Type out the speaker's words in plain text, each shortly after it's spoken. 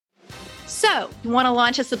So, you want to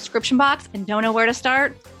launch a subscription box and don't know where to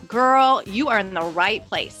start? Girl, you are in the right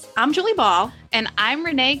place. I'm Julie Ball. And I'm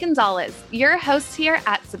Renee Gonzalez, your host here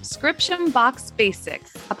at Subscription Box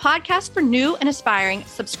Basics, a podcast for new and aspiring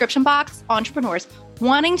subscription box entrepreneurs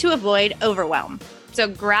wanting to avoid overwhelm. So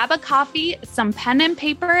grab a coffee, some pen and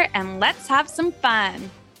paper, and let's have some fun.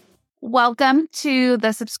 Welcome to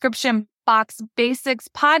the Subscription Box Basics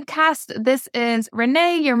podcast. This is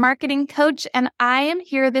Renee, your marketing coach, and I am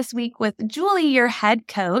here this week with Julie, your head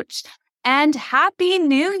coach. And Happy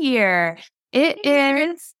New Year! It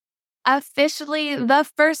is officially the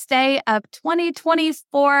first day of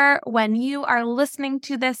 2024 when you are listening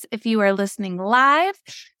to this, if you are listening live.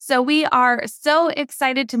 So we are so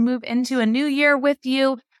excited to move into a new year with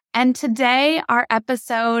you. And today our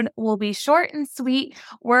episode will be short and sweet.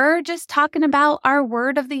 We're just talking about our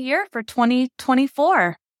word of the year for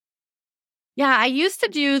 2024. Yeah, I used to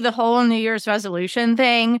do the whole New Year's resolution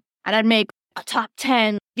thing, and I'd make a top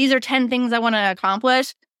 10. These are 10 things I want to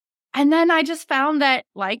accomplish. And then I just found that,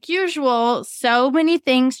 like usual, so many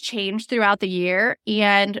things changed throughout the year.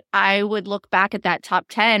 And I would look back at that top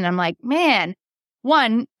 10. I'm like, man,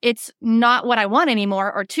 one, it's not what I want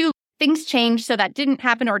anymore. Or two, things changed. So that didn't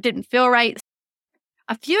happen or didn't feel right.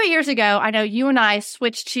 A few years ago, I know you and I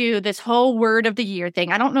switched to this whole word of the year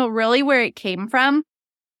thing. I don't know really where it came from,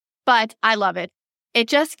 but I love it. It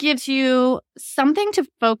just gives you something to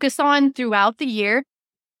focus on throughout the year.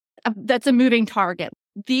 That's a moving target.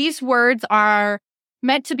 These words are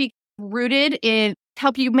meant to be rooted in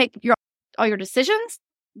help you make all your decisions.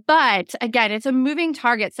 But again, it's a moving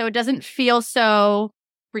target, so it doesn't feel so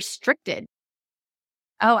restricted.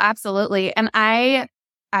 Oh, absolutely. And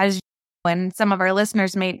when some of our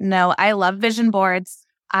listeners may know, I love vision boards.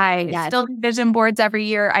 I still do vision boards every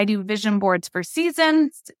year. I do vision boards for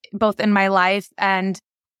seasons, both in my life and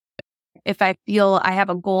if I feel I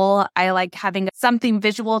have a goal, I like having something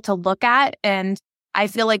visual to look at. And I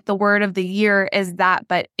feel like the word of the year is that,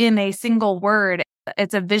 but in a single word,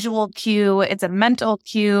 it's a visual cue. It's a mental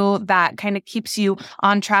cue that kind of keeps you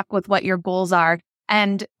on track with what your goals are.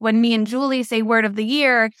 And when me and Julie say word of the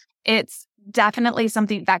year, it's definitely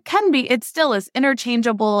something that it still is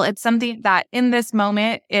interchangeable. It's something that in this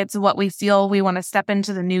moment, it's what we feel we want to step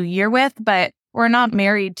into the new year with, but we're not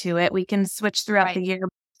married to it. We can switch throughout the year.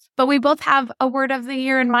 But we both have a word of the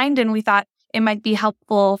year in mind, and we thought it might be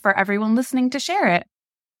helpful for everyone listening to share it.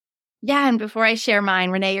 Yeah. And before I share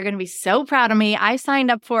mine, Renee, you're going to be so proud of me. I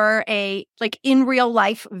signed up for a in real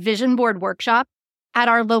life vision board workshop at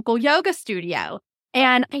our local yoga studio.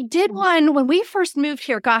 And I did one when we first moved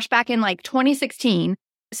here, back in 2016.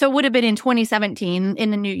 So it would have been in 2017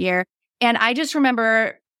 in the new year. And I just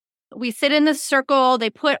remember we sit in this circle. They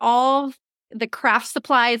put all the craft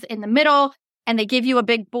supplies in the middle and they give you a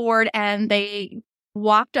big board and they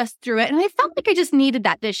walked us through it. And I felt like I just needed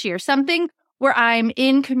that this year, something where I'm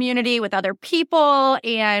in community with other people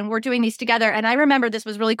and we're doing these together. And I remember this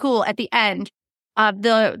was really cool at the end of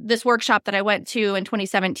this workshop that I went to in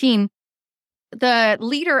 2017. The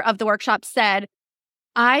leader of the workshop said,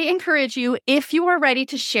 I encourage you, if you are ready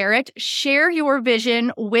to share it, share your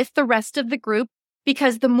vision with the rest of the group,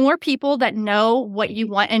 because the more people that know what you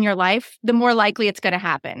want in your life, the more likely it's going to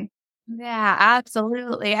happen. Yeah,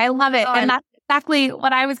 absolutely. I love it. And that's exactly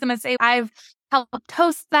what I was going to say. I've helped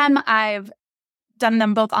host them. I've done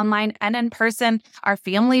them both online and in person. Our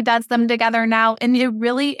family does them together now. And it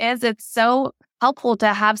really is. It's so helpful to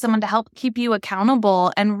have someone to help keep you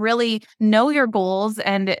accountable and really know your goals.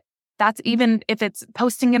 And that's even if it's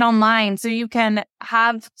posting it online. So you can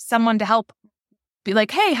have someone to help be like,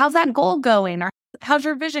 hey, how's that goal going? Or how's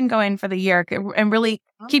your vision going for the year? And really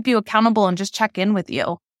keep you accountable and just check in with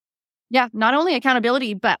you. Yeah, not only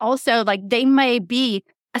accountability, but also they may be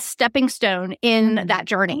a stepping stone in that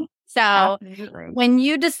journey. So when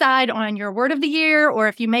you decide on your word of the year, or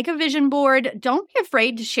if you make a vision board, don't be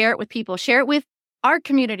afraid to share it with people. Share it with our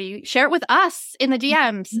community. Share it with us in the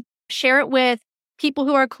DMs. Share it with people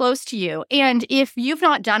who are close to you. And if you've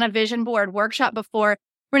not done a vision board workshop before,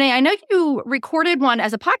 Renee, I know you recorded one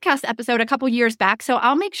as a podcast episode a couple years back. So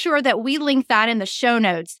I'll make sure that we link that in the show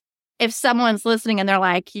notes. If someone's listening and they're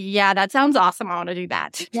like, yeah, that sounds awesome, I want to do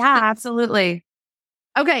that. Yeah, absolutely.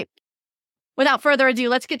 Okay. Without further ado,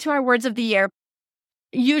 let's get to our words of the year.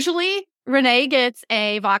 Usually, Renee gets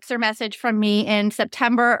a Voxer message from me in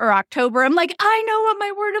September or October. I'm like, I know what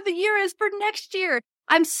my word of the year is for next year.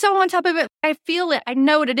 I'm so on top of it. I feel it. I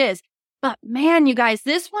know what it is. But man, you guys,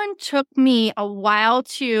 this one took me a while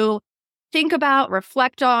to think about,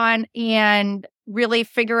 reflect on, and really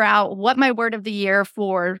figure out what my word of the year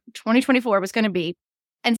for 2024 was going to be.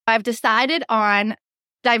 And so I've decided on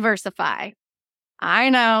diversify. I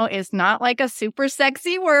know it's not like a super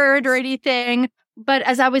sexy word or anything, but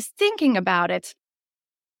as I was thinking about it,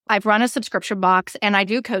 I've run a subscription box and I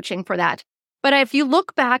do coaching for that. But if you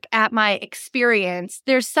look back at my experience,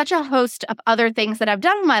 there's such a host of other things that I've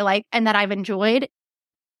done in my life and that I've enjoyed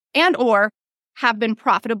and or have been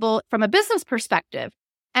profitable from a business perspective.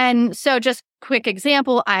 And so just quick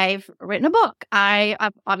example, I've written a book.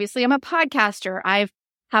 Obviously I'm a podcaster. I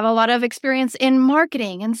have a lot of experience in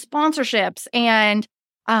marketing and sponsorships and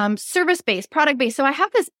service-based, product-based. So I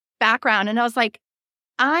have this background and I was like,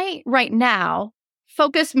 I right now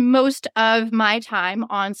focus most of my time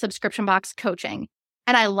on subscription box coaching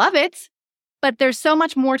and I love it, but there's so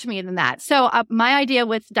much more to me than that. So my idea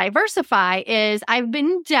with Diversify is I've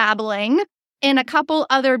been dabbling in a couple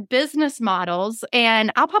other business models,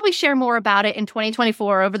 and I'll probably share more about it in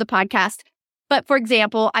 2024 over the podcast. But for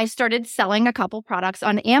example, I started selling a couple products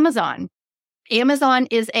on Amazon. Amazon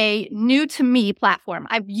is a new to me platform.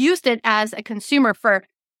 I've used it as a consumer for,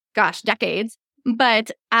 decades.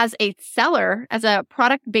 But as a seller, as a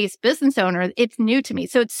product-based business owner, it's new to me.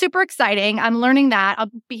 So it's super exciting. I'm learning that. I'll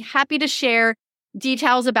be happy to share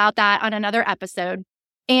details about that on another episode.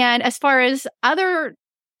 And as far as other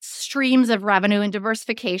streams of revenue and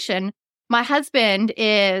diversification, my husband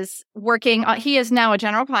is working, he is now a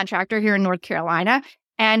general contractor here in North Carolina,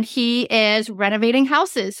 and he is renovating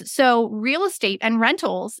houses. So real estate and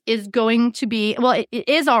rentals is going to be, well, it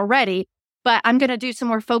is already, but I'm going to do some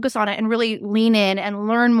more focus on it and really lean in and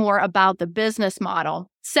learn more about the business model.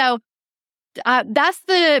 So that's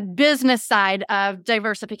the business side of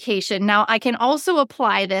diversification. Now, I can also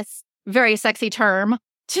apply this very sexy term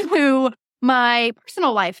to my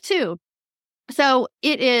personal life too. So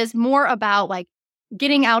it is more about like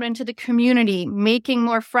getting out into the community, making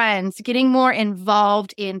more friends, getting more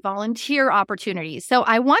involved in volunteer opportunities. So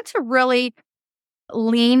I want to really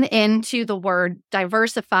lean into the word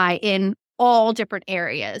diversify in all different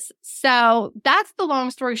areas. So that's the long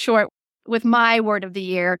story short with my word of the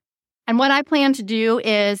year. And what I plan to do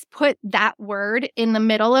is put that word in the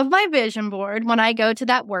middle of my vision board when I go to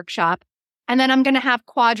that workshop. And then I'm going to have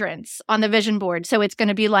quadrants on the vision board. So it's going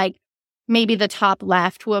to be like, maybe the top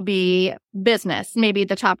left will be business. Maybe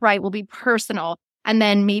the top right will be personal. And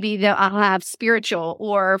then maybe I'll have spiritual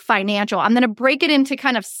or financial. I'm going to break it into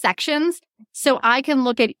kind of sections so I can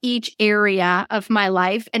look at each area of my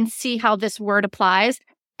life and see how this word applies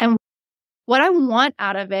and what I want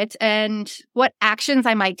out of it and what actions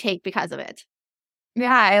I might take because of it.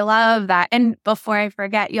 Yeah, I love that. And before I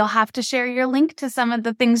forget, you'll have to share your link to some of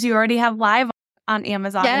the things you already have live on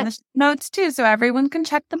Amazon in the notes too, so everyone can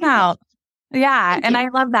check them out. Yeah, and I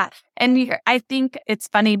love that. And I think it's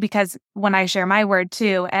funny because when I share my word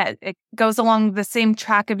too, it goes along the same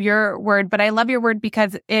track of your word, but I love your word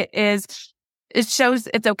because it shows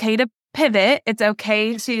it's okay to pivot. It's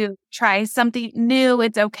okay to try something new.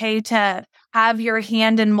 It's okay to have your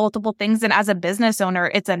hand in multiple things. And as a business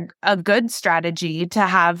owner, it's a good strategy to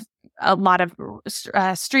have a lot of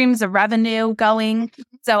streams of revenue going.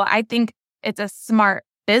 So I think it's a smart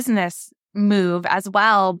business move as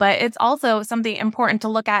well, but it's also something important to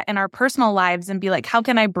look at in our personal lives and be like, how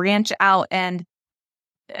can I branch out and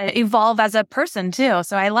evolve as a person too?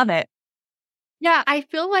 So I love it. Yeah, I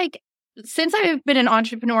feel like since I've been an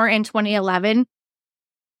entrepreneur in 2011,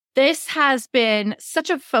 this has been such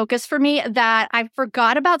a focus for me that I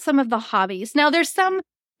forgot about some of the hobbies. Now, there's some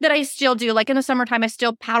that I still do. Like in the summertime, I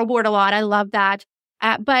still paddleboard a lot. I love that.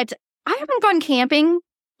 But I haven't gone camping,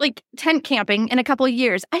 like tent camping, in a couple of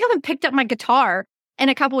years. I haven't picked up my guitar in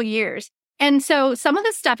a couple of years. And so some of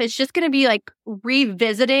this stuff is just going to be like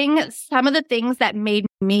revisiting some of the things that made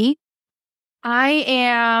me. I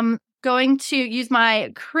am going to use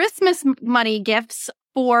my Christmas money gifts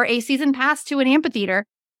for a season pass to an amphitheater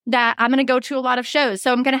that I'm going to go to a lot of shows.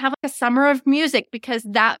 So I'm going to have like a summer of music because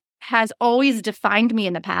that has always defined me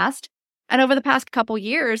in the past. And over the past couple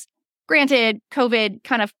years, granted, COVID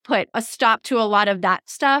kind of put a stop to a lot of that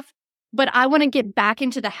stuff, but I want to get back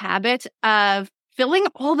into the habit of filling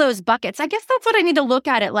all those buckets. I guess that's what I need to look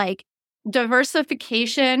at it like.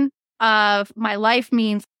 Diversification of my life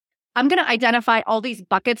means I'm going to identify all these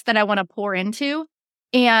buckets that I want to pour into.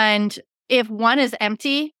 And if one is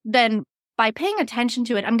empty, then by paying attention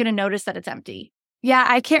to it, I'm going to notice that it's empty. Yeah,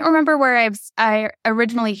 I can't remember where I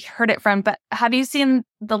originally heard it from, but have you seen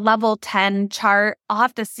the level 10 chart? I'll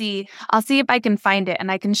see if I can find it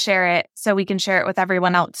and I can share it so we can share it with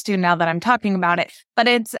everyone else too now that I'm talking about it. But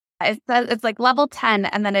it's like level 10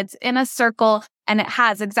 and then it's in a circle and it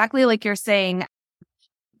has exactly like you're saying,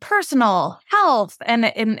 personal, health, and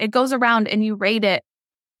it goes around and you rate it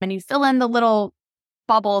and you fill in the little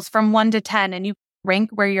bubbles from 1 to 10 and you rank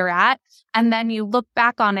where you're at. And then you look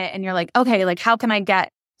back on it and you're like, okay, like how can I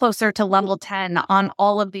get closer to level 10 on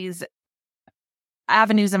all of these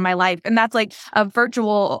avenues in my life? And that's like a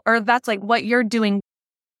virtual, or that's like what you're doing,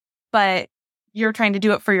 but you're trying to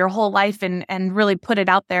do it for your whole life and really put it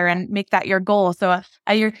out there and make that your goal. So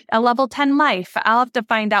a level 10 life, I'll have to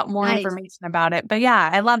find out more information about it. But yeah,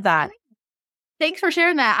 I love that. Thanks for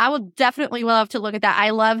sharing that. I will definitely love to look at that.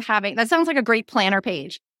 I love having, that sounds like a great planner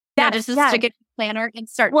page. Yeah, just to stick it in the planner and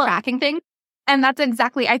start tracking things. And that's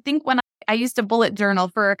exactly, I think when I used to bullet journal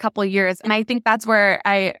for a couple of years, and I think that's where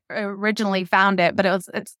I originally found it, but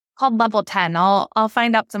it's called Level 10. I'll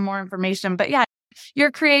find out some more information. But yeah,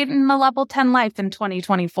 you're creating a level 10 life in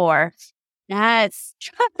 2024. Yes.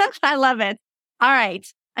 I love it. All right.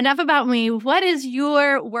 Enough about me. What is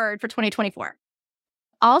your word for 2024?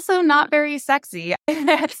 Also not very sexy.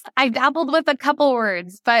 I dabbled with a couple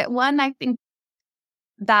words, but one I think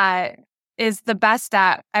that is the best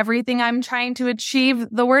at everything I'm trying to achieve.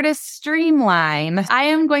 The word is streamline. I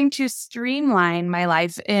am going to streamline my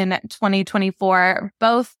life in 2024,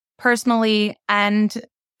 both personally and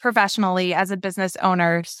professionally as a business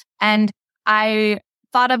owner. And I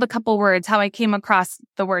thought of a couple words, how I came across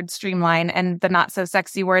the word streamline, and the not so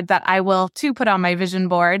sexy word that I will too put on my vision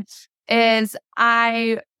board is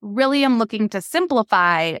I really am looking to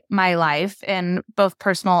simplify my life in both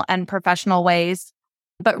personal and professional ways,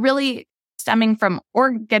 but really stemming from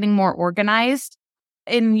getting more organized.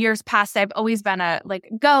 In years past, I've always been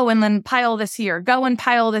go and then pile this here, go and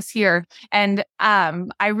pile this here. And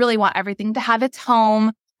I really want everything to have its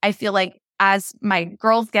home. I feel like as my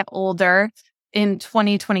girls get older in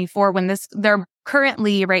 2024, they're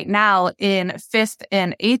currently right now in 5th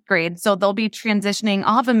and 8th grade. So they'll be transitioning.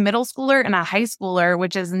 I'll have a middle schooler and a high schooler,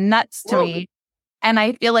 which is nuts to me. And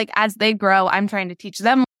I feel like as they grow, I'm trying to teach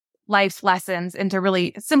them life's lessons into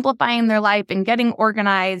really simplifying their life and getting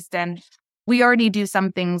organized. And we already do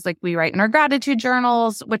some things like we write in our gratitude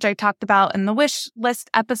journals, which I talked about in the wish list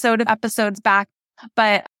episodes back,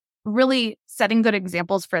 but really setting good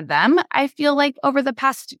examples for them. I feel like over the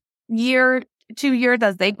past year, 2 years,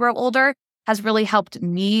 as they grow older, has really helped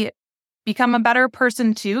me become a better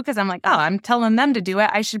person too. Because I'm like, oh, I'm telling them to do it.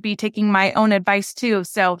 I should be taking my own advice too.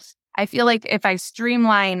 So I feel like if I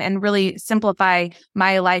streamline and really simplify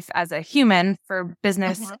my life as a human for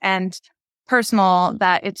business and personal,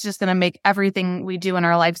 that it's just going to make everything we do in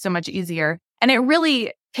our life so much easier. And it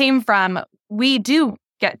really came from, we do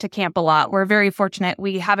get to camp a lot. We're very fortunate.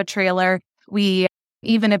 We have a trailer.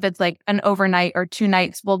 Even if it's like an overnight or 2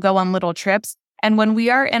 nights, we'll go on little trips. And when we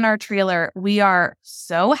are in our trailer, we are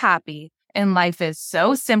so happy and life is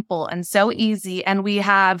so simple and so easy. And we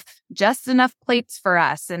have just enough plates for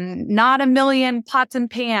us and not a million pots and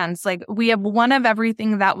pans. Like we have one of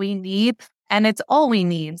everything that we need and it's all we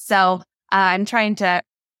need. So I'm trying to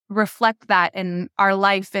reflect that in our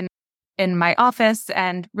life and in my office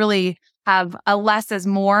and really have a less is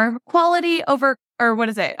more, quality over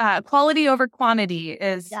quantity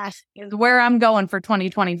is where I'm going for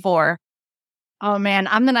 2024. Oh man,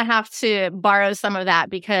 I'm going to have to borrow some of that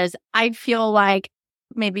because I feel like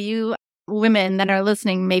maybe you women that are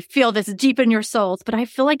listening may feel this deep in your souls, but I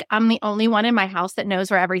feel like I'm the only one in my house that knows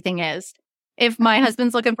where everything is. If my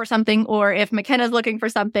husband's looking for something or if McKenna's looking for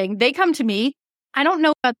something, they come to me. I don't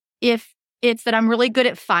know if it's that I'm really good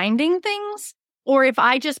at finding things or if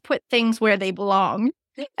I just put things where they belong.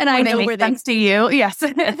 And I know where they make sense to you. Yes.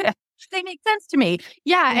 They make sense to me.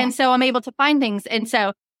 Yeah. And so I'm able to find things. And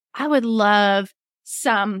so I would love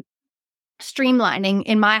some streamlining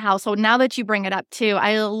in my household. Now that you bring it up too,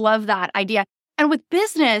 I love that idea. And with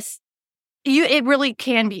business, it really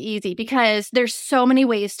can be easy because there's so many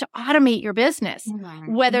ways to automate your business,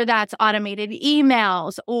 whether that's automated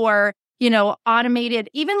emails or, automated,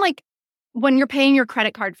 even like when you're paying your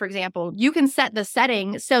credit card, for example, you can set the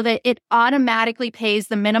setting so that it automatically pays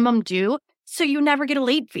the minimum due. So you never get a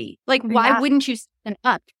late fee. Like, why wouldn't you set it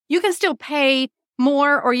up? You can still pay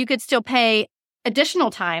more or you could still pay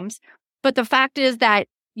additional times. But the fact is that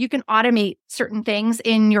you can automate certain things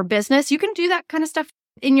in your business. You can do that kind of stuff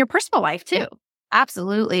in your personal life too.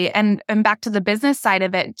 Absolutely. And back to the business side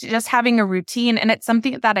of it, just having a routine. And it's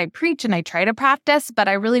something that I preach and I try to practice, but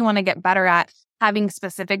I really want to get better at having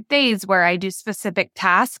specific days where I do specific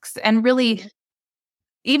tasks and really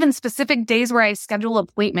even specific days where I schedule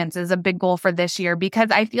appointments is a big goal for this year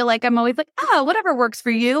because I feel like I'm always like, whatever works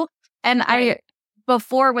for you. And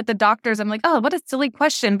before with the doctors, I'm like, what a silly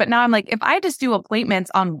question. But now I'm like, if I just do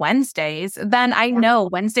appointments on Wednesdays, then I know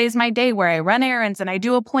Wednesday's my day where I run errands and I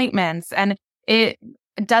do appointments and it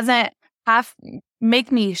doesn't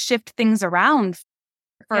make me shift things around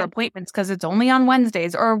for appointments because it's only on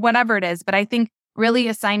Wednesdays or whatever it is. But I think really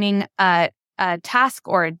assigning a task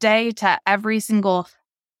or a day to every single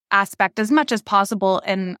aspect as much as possible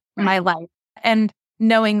in my life, and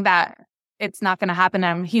knowing that it's not going to happen.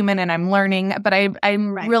 I'm human and I'm learning, but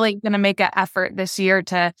I'm really going to make an effort this year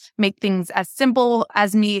to make things as simple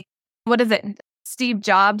as me. What is it? Steve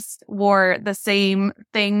Jobs wore the same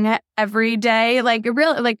thing every day. Like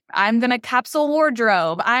really, like I'm going to capsule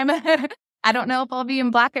wardrobe. I don't know if I'll be in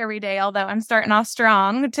black every day, although I'm starting off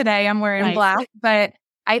strong. Today I'm wearing black, but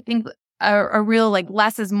I think a real like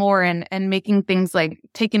less is more, and making things like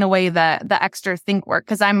taking away the extra think work,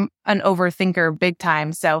 because I'm an overthinker big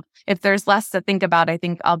time. So if there's less to think about, I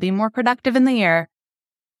think I'll be more productive in the year.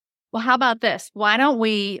 Well, how about this? Why don't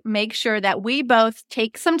we make sure that we both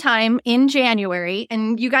take some time in January,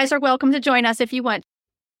 and you guys are welcome to join us if you want,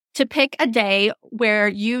 to pick a day where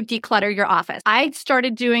you declutter your office. I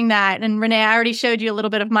started doing that. And Renee, I already showed you a little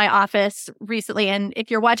bit of my office recently. And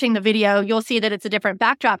if you're watching the video, you'll see that it's a different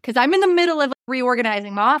backdrop because I'm in the middle of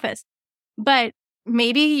reorganizing my office. But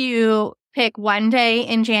maybe you pick one day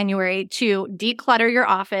in January to declutter your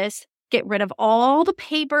office, get rid of all the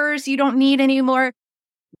papers you don't need anymore,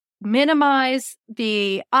 minimize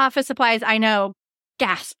the office supplies. I know,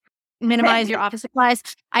 gasp. Minimize your office supplies.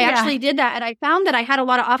 I actually did that, and I found that I had a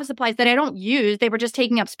lot of office supplies that I don't use. They were just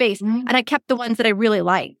taking up space, and I kept the ones that I really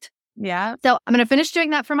liked. Yeah. So I'm going to finish doing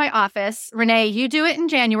that for my office. Renee, you do it in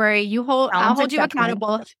January. I'll hold you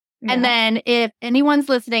accountable. Yeah. And then if anyone's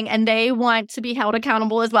listening and they want to be held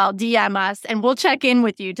accountable as well, DM us, and we'll check in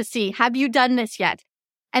with you to see, have you done this yet?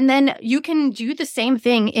 And then you can do the same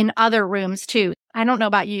thing in other rooms too. I don't know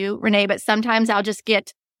about you, Renee, but sometimes I'll just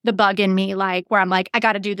get the bug in me, like where I'm like, I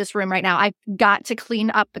got to do this room right now. I've got to clean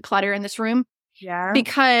up the clutter in this room. Yeah.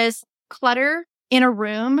 Because clutter in a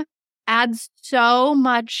room adds so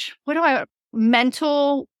much,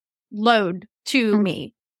 mental load to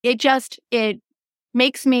me. It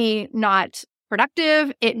makes me not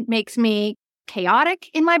productive. It makes me chaotic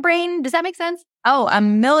in my brain. Does that make sense? Oh,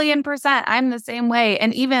 1,000,000%. I'm the same way.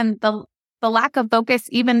 And even the lack of focus,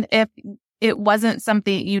 even if it wasn't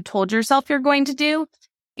something you told yourself you're going to do,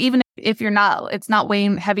 even if it's not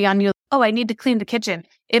weighing heavy on you. Oh, I need to clean the kitchen.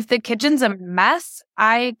 If the kitchen's a mess,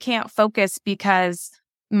 I can't focus because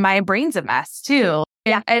my brain's a mess too.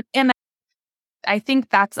 Yeah. And I think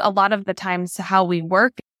that's a lot of the times how we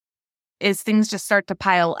work is things just start to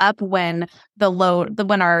pile up when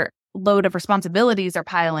when our load of responsibilities are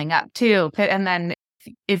piling up too. And then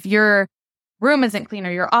if your room isn't clean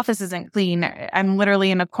or your office isn't clean, I'm literally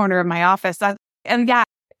in a corner of my office.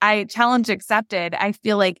 I challenge accepted. I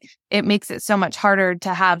feel like it makes it so much harder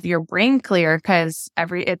to have your brain clear because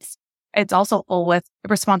it's also full with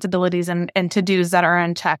responsibilities and to-dos that are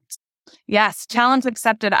unchecked. Yes, challenge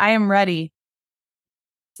accepted. I am ready.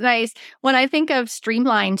 Nice. When I think of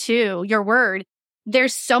streamline too, your word,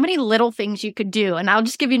 there's so many little things you could do. And I'll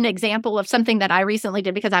just give you an example of something that I recently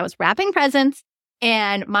did because I was wrapping presents,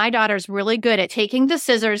 and my daughter's really good at taking the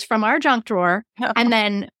scissors from our junk drawer and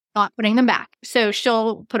then not putting them back. So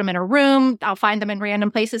she'll put them in her room. I'll find them in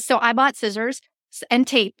random places. So I bought scissors and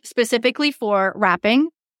tape specifically for wrapping,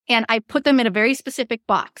 and I put them in a very specific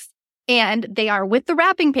box, and they are with the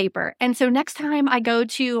wrapping paper. And so next time I go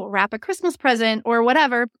to wrap a Christmas present or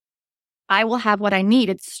whatever, I will have what I need.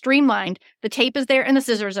 It's streamlined. The tape is there and the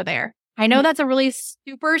scissors are there. I know that's a really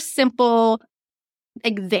super simple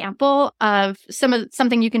example of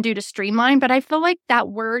something you can do to streamline, but I feel like that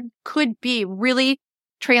word could be really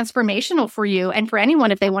transformational for you and for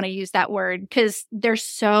anyone if they want to use that word, because there's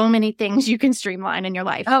so many things you can streamline in your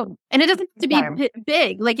life. Oh, and it doesn't have to be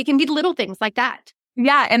big. Like it can be little things like that.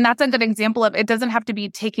 Yeah. And that's a good example of it doesn't have to be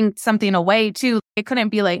taking something away too. It couldn't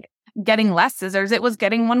be like getting less scissors. It was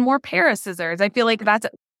getting one more pair of scissors. I feel like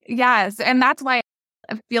yes. And that's why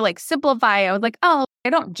I feel like simplify. I was like, oh, I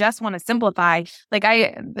don't just want to simplify. Like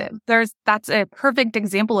that's a perfect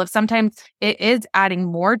example of sometimes it is adding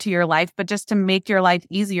more to your life, but just to make your life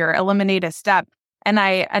easier, eliminate a step.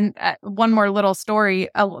 And one more little story,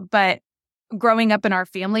 but growing up in our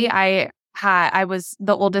family, I was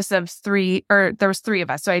the oldest of three, or there was three of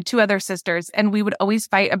us. So I had two other sisters, and we would always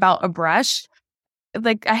fight about a brush,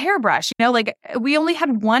 like a hairbrush, like we only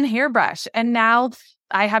had one hairbrush, and now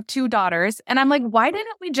I have two daughters, and I'm like, why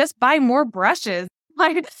didn't we just buy more brushes?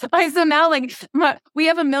 So now we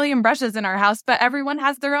have 1,000,000 brushes in our house, but everyone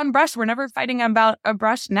has their own brush. We're never fighting about a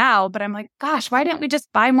brush now, but I'm like, gosh, why didn't we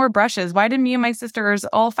just buy more brushes? Why did me and my sisters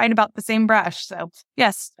all fight about the same brush? So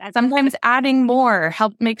yes, sometimes adding more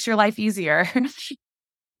makes your life easier. Oh,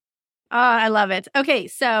 I love it. Okay.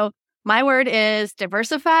 So my word is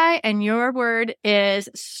diversify and your word is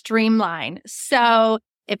streamline. So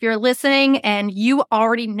if you're listening and you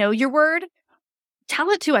already know your word, tell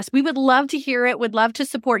it to us. We would love to hear it. Would love to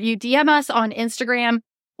support you. DM us on Instagram,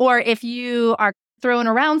 or if you are throwing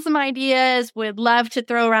around some ideas, would love to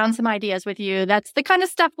throw around some ideas with you. That's the kind of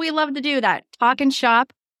stuff we love to do, that talk and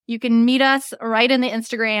shop. You can meet us right in the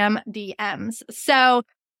Instagram DMs. So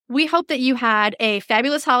we hope that you had a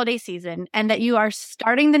fabulous holiday season and that you are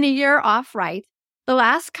starting the new year off right. The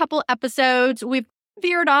last couple episodes, we've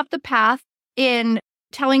veered off the path in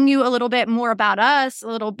telling you a little bit more about us, a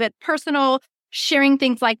little bit personal, sharing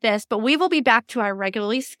things like this, but we will be back to our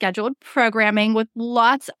regularly scheduled programming with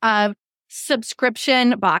lots of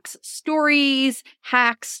subscription box stories,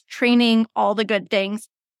 hacks, training, all the good things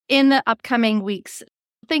in the upcoming weeks.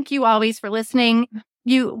 Thank you always for listening.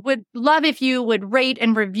 You would love if you would rate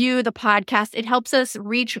and review the podcast. It helps us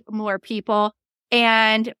reach more people.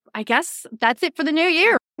 And I guess that's it for the new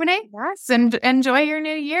year. Renee? Yes, and enjoy your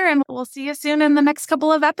new year, and we'll see you soon in the next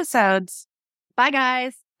couple of episodes. Bye,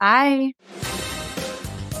 guys. Bye.